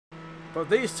But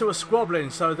these two are squabbling,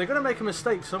 so they're going to make a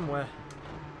mistake somewhere.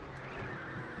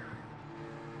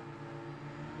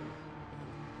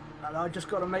 And I just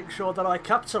got to make sure that I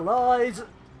capitalise.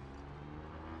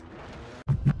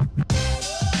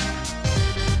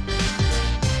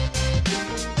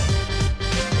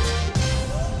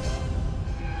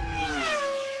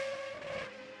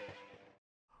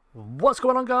 What's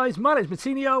going on, guys? My name's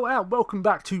Martinio and welcome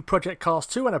back to Project Cars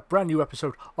 2 and a brand new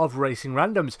episode of Racing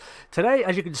Randoms. Today,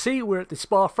 as you can see, we're at the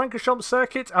Spa-Francorchamps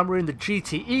circuit and we're in the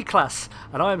GTE class,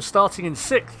 and I am starting in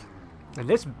 6th in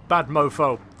this bad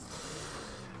mofo.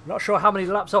 Not sure how many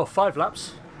laps. Oh, 5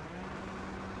 laps.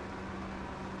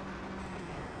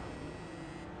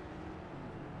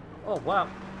 Oh, wow.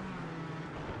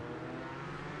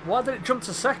 Why did it jump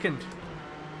to 2nd?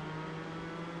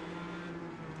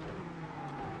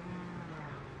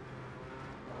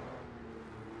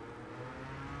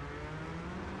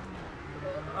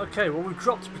 Okay, well, we've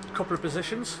dropped a couple of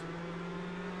positions,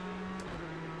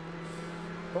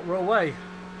 but we're away.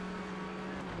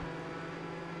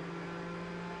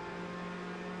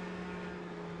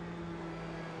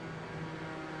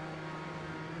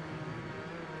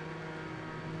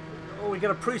 Oh, we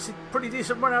get a pretty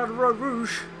decent run out of Road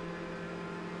Rouge.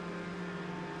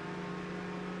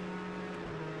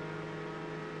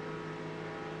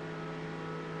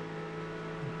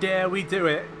 Dare we do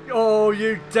it? Oh,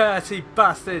 you dirty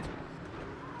bastard!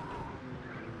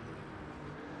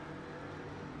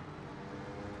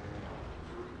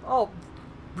 Oh,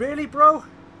 really, bro?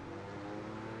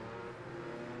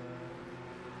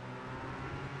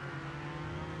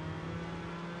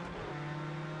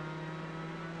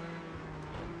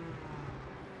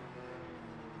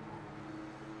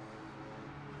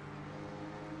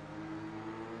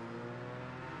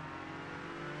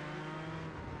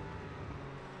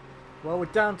 Well, we're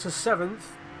down to 7th.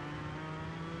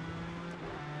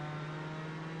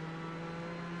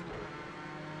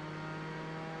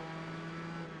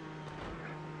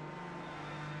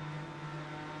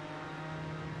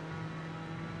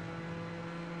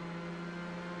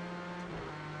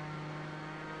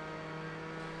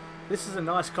 This is a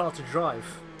nice car to drive.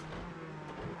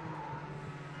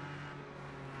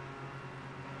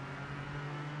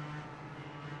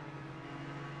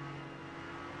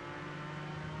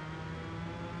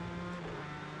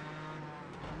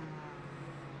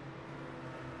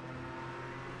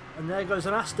 And there goes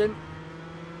an Aston.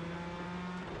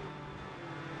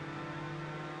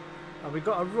 And we've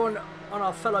got a run on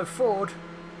our fellow Ford.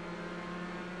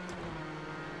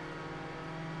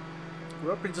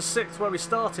 We're up into 6th where we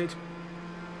started.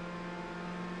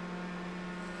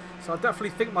 So I definitely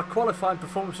think my qualifying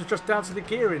performance was just down to the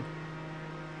gearing.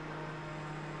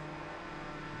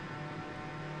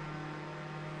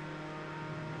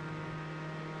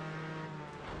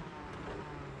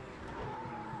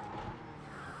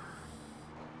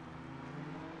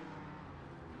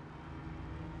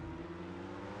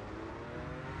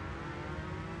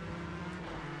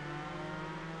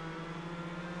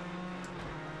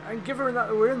 And given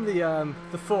that we're in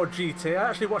the Ford GT, I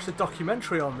actually watched a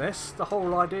documentary on this, the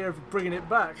whole idea of bringing it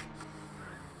back.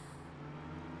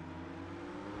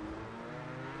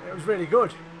 It was really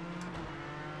good.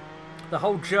 The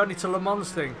whole journey to Le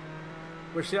Mans thing,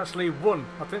 which they actually won.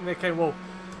 I think they came, well,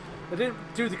 they didn't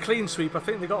do the clean sweep. I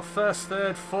think they got 1st,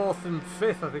 3rd, 4th and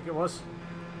 5th, I think it was.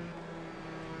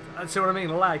 And see what I mean?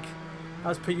 Lag,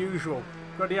 as per usual.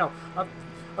 Bloody hell. Are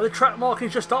the track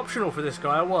markings just optional for this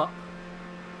guy or what?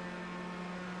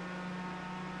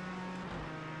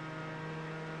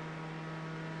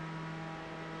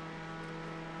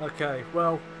 Okay,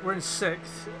 well, we're in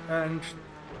 6th, and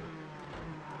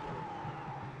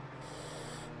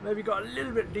maybe got a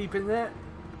little bit deep in there.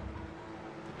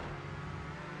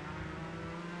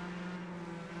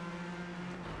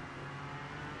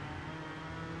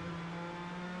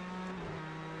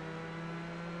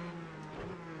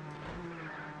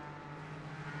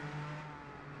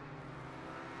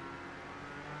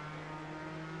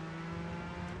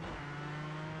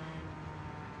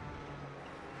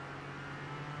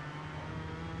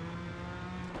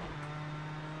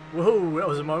 Whoa, that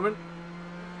was a moment.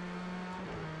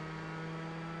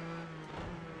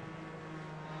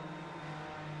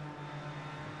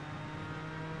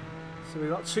 So we've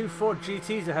got 2 Ford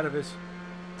GTs ahead of us.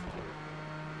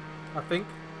 I think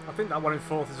that one in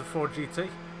 4th is a Ford GT.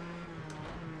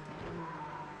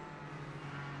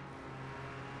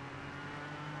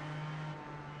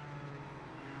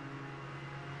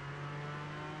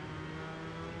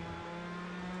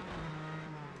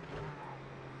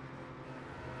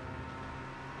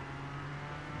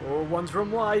 Oh, one's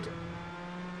run wide.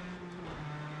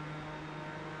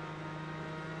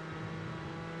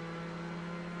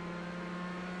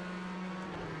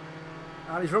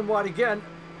 And he's run wide again.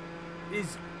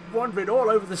 He's wandering all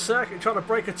over the circuit trying to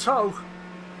break a toe.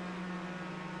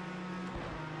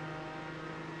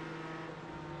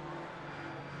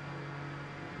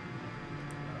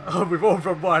 Oh, we've all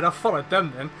run wide. I followed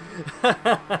them then.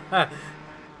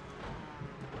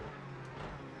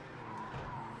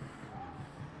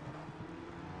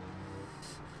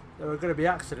 There are going to be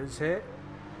accidents here.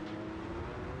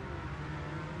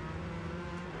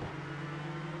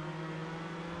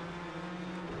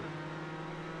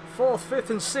 Fourth, fifth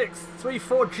and sixth.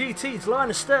 3-4 GTs line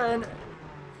astern.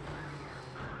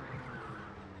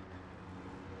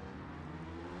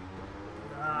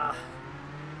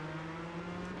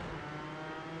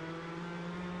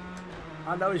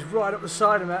 I know he's right up the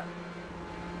side of it.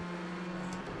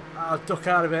 I'll duck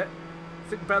out of it.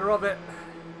 Think better of it.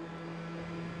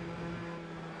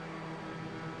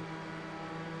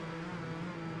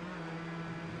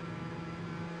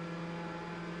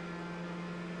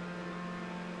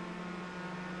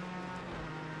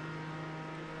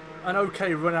 An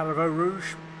okay run out of Eau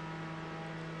Rouge.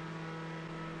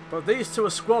 But these two are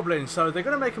squabbling, so they're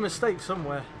going to make a mistake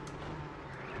somewhere.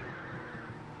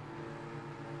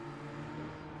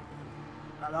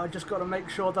 And I just got to make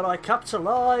sure that I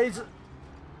capitalise.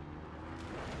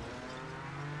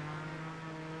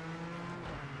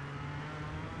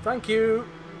 Thank you.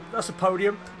 That's a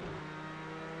podium.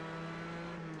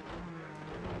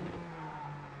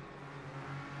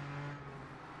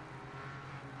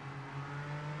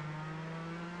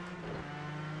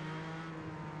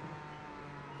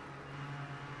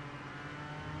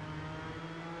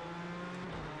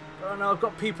 Oh no, I've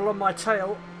got people on my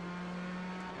tail.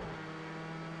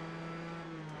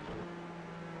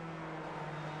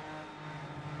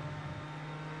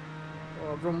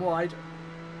 Oh, I've run wide.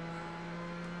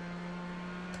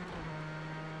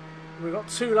 We've got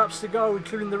 2 laps to go,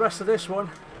 including the rest of this one.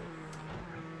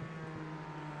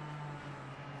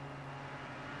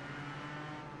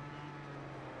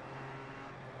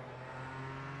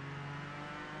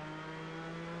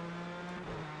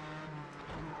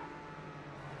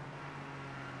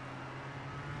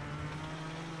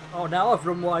 Oh, now I've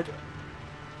run wide.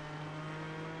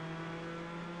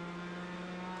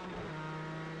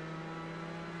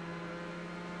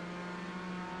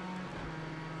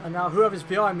 And now whoever's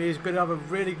behind me is going to have a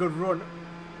really good run.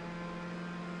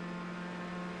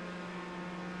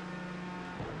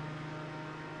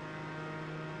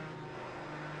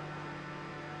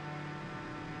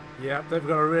 Yeah, they've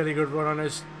got a really good run on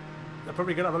us. They're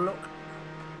probably going to have a look.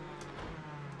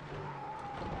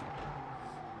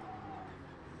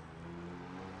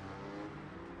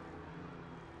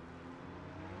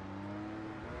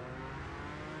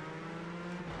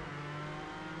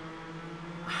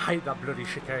 I hate that bloody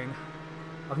chicane.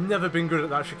 I've never been good at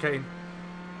that chicane.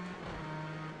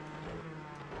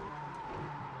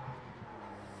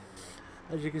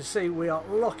 As you can see, we are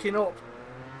locking up.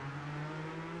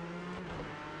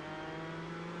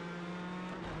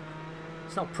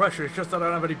 It's not pressure, it's just that I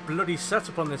don't have any bloody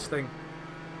setup on this thing.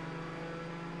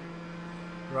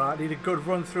 Right, I need a good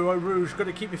run through Eau Rouge. Got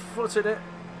to keep my foot in it.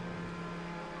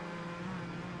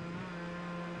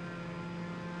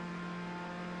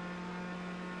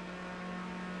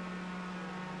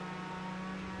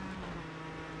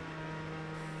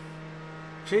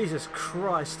 Jesus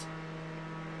Christ.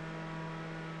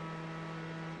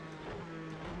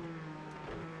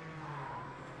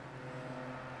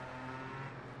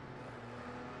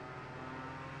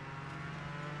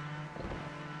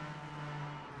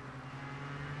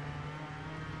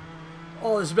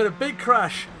 Oh, there's been a big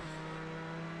crash.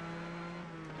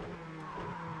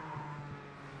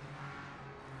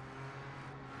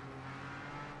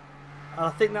 And I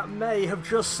think that may have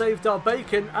just saved our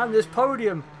bacon and this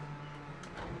podium.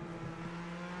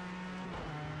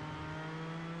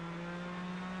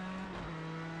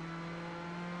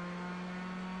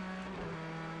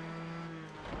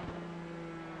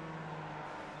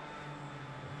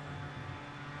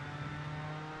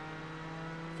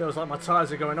 Feels like my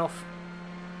tyres are going off.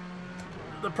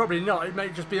 They're probably not, it may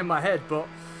just be in my head, but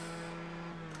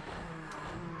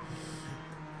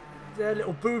their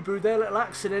little boo-boo, their little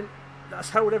accident,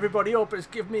 that's held everybody up. It's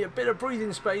given me a bit of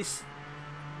breathing space.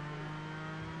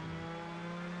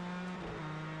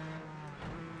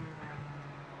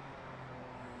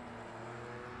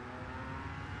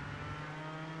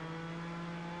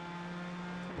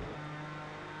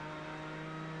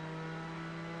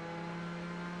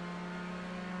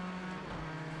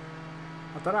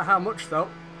 I don't know how much though.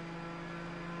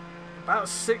 About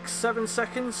 6-7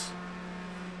 seconds.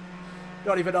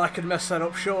 Not even I can mess that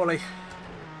up, surely.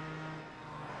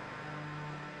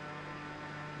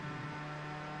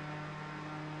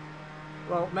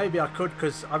 Well, maybe I could,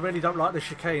 because I really don't like the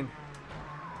chicane.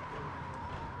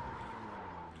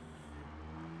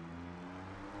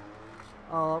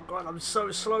 Oh god, I'm so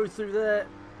slow through there.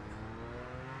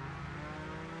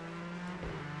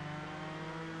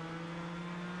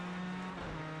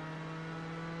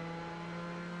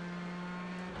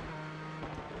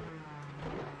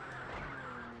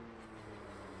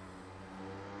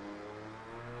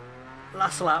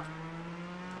 Last lap.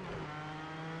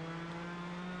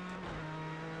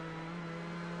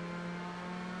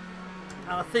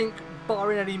 And I think,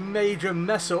 barring any major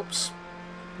mess-ups,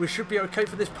 we should be okay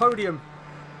for this podium.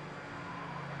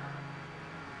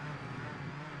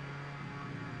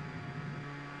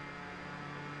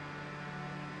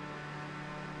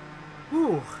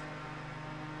 Ooh.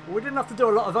 We didn't have to do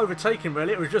a lot of overtaking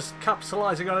really, it was just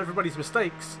capitalising on everybody's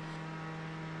mistakes.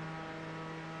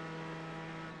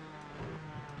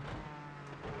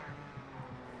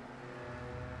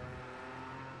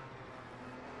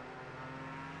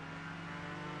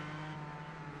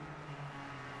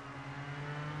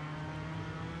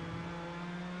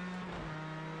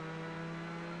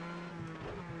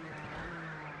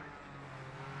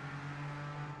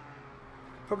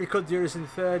 Probably could do this in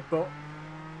third, but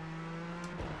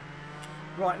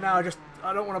right now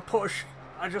I don't want to push.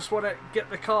 I just want to get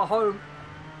the car home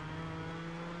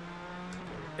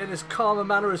in as calm a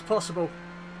manner as possible.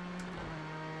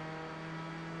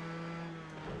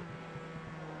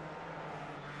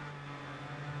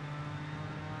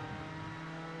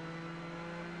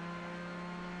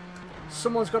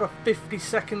 Someone's got a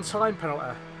 50-second time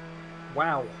penalty.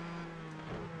 Wow.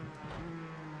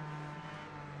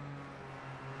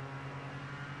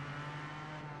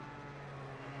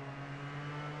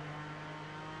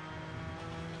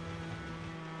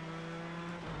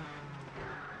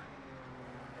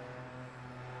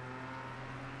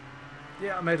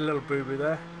 Yeah, I made a little boo-boo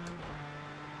there.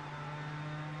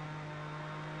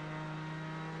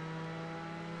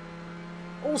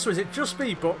 Also, is it just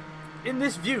me, but in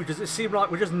this view, does it seem like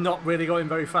we're just not really going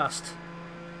very fast?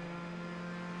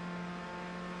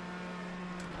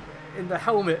 In the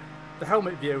helmet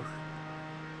view.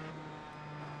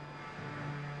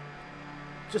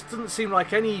 Just doesn't seem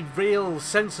like any real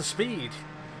sense of speed.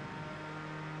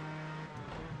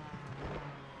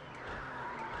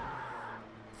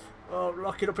 Oh,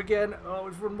 lock it up again. Oh,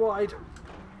 we've run wide.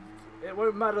 It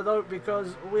won't matter though,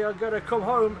 because we are going to come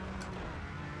home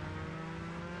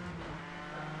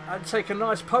and take a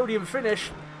nice podium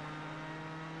finish.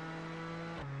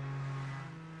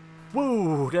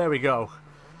 Woo, there we go.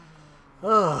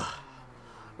 Ugh.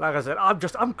 Like I said, I'm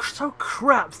so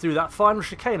crap through that final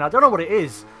chicane. I don't know what it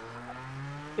is.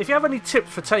 If you have any tips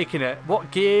for taking it,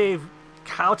 what gear,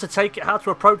 how to take it, how to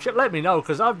approach it, let me know,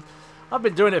 because I've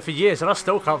been doing it for years and I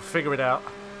still can't figure it out.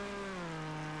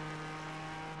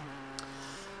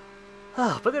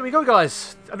 But there we go,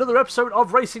 guys. Another episode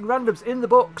of Racing Randoms in the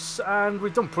books, and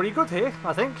we've done pretty good here,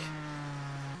 I think.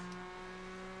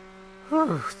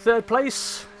 Third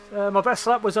place. My best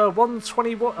lap was a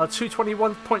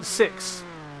 221.6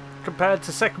 compared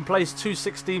to second place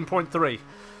 216.3.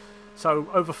 So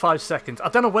over 5 seconds. I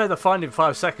don't know where they're finding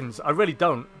 5 seconds. I really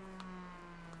don't.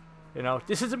 You know,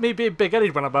 this isn't me being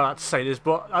big-headed when I'm about to say this,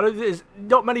 but there's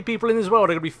not many people in this world are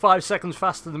going to be 5 seconds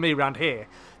faster than me around here.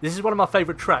 This is one of my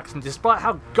favourite tracks, and despite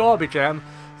how garbage I am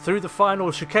through the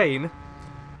final chicane,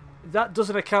 that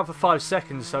doesn't account for 5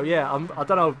 seconds. So yeah, I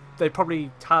don't know, they probably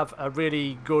have a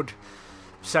really good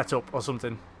setup or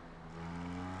something.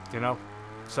 You know?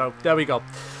 So, there we go.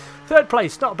 Third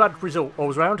place, not a bad result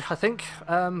all round, I think.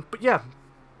 But yeah,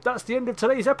 that's the end of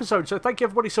today's episode, so thank you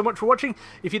everybody so much for watching.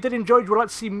 If you did enjoy, you would like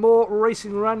to see more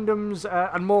Racing Randoms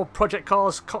and more Project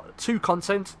Cars 2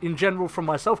 content in general from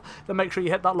myself, then make sure you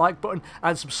hit that like button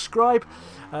and subscribe.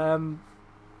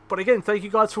 But again, thank you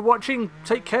guys for watching,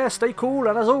 take care, stay cool,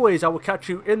 and as always, I will catch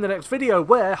you in the next video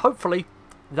where, hopefully,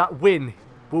 that win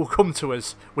will come to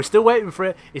us. We're still waiting for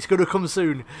it, it's going to come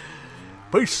soon.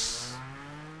 Peace!